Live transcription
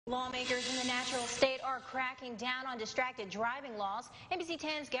Lawmakers in the Natural State are cracking down on distracted driving laws. NBC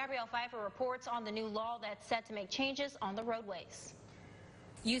 10's Gabrielle Pfeiffer reports on the new law that's set to make changes on the roadways.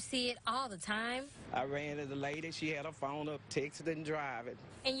 You see it all the time. I ran into the lady. She had her phone up, texted and driving.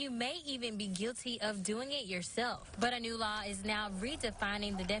 And you may even be guilty of doing it yourself. But a new law is now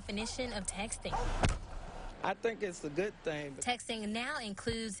redefining the definition of texting. I think it's a good thing. Texting now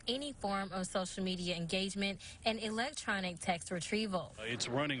includes any form of social media engagement and electronic text retrieval. It's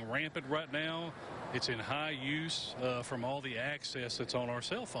running rampant right now. It's in high use from all the access that's on our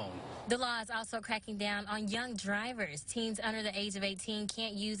cell phone. The law is also cracking down on young drivers. Teens under the age of 18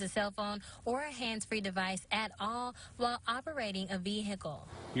 can't use a cell phone or a hands-free device at all while operating a vehicle.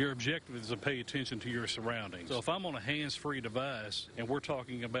 Your objective is to pay attention to your surroundings. So if I'm on a hands-free device and we're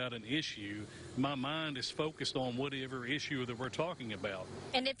talking about an issue, my mind is focused on whatever issue that we're talking about.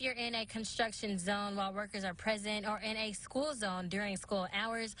 And if you're in a construction zone while workers are present or in a school zone during school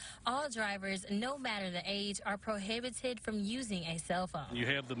hours, all drivers, no matter the age, are prohibited from using a cell phone. You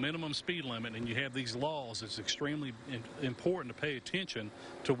have the minimum speed limit and you have these laws. It's extremely important to pay attention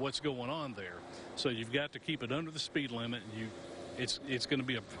to what's going on there. So you've got to keep it under the speed limit. It's going to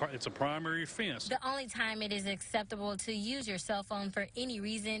be a primary offense. The only time it is acceptable to use your cell phone for any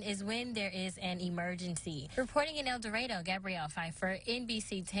reason is when there is an emergency. Reporting in El Dorado, Gabrielle Pfeiffer,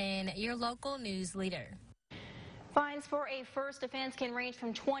 NBC 10, your local news leader. Fines for a first offense can range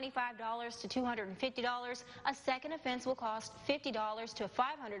from $25 to $250. A second offense will cost $50 to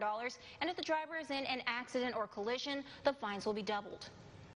 $500. And if the driver is in an accident or collision, the fines will be doubled.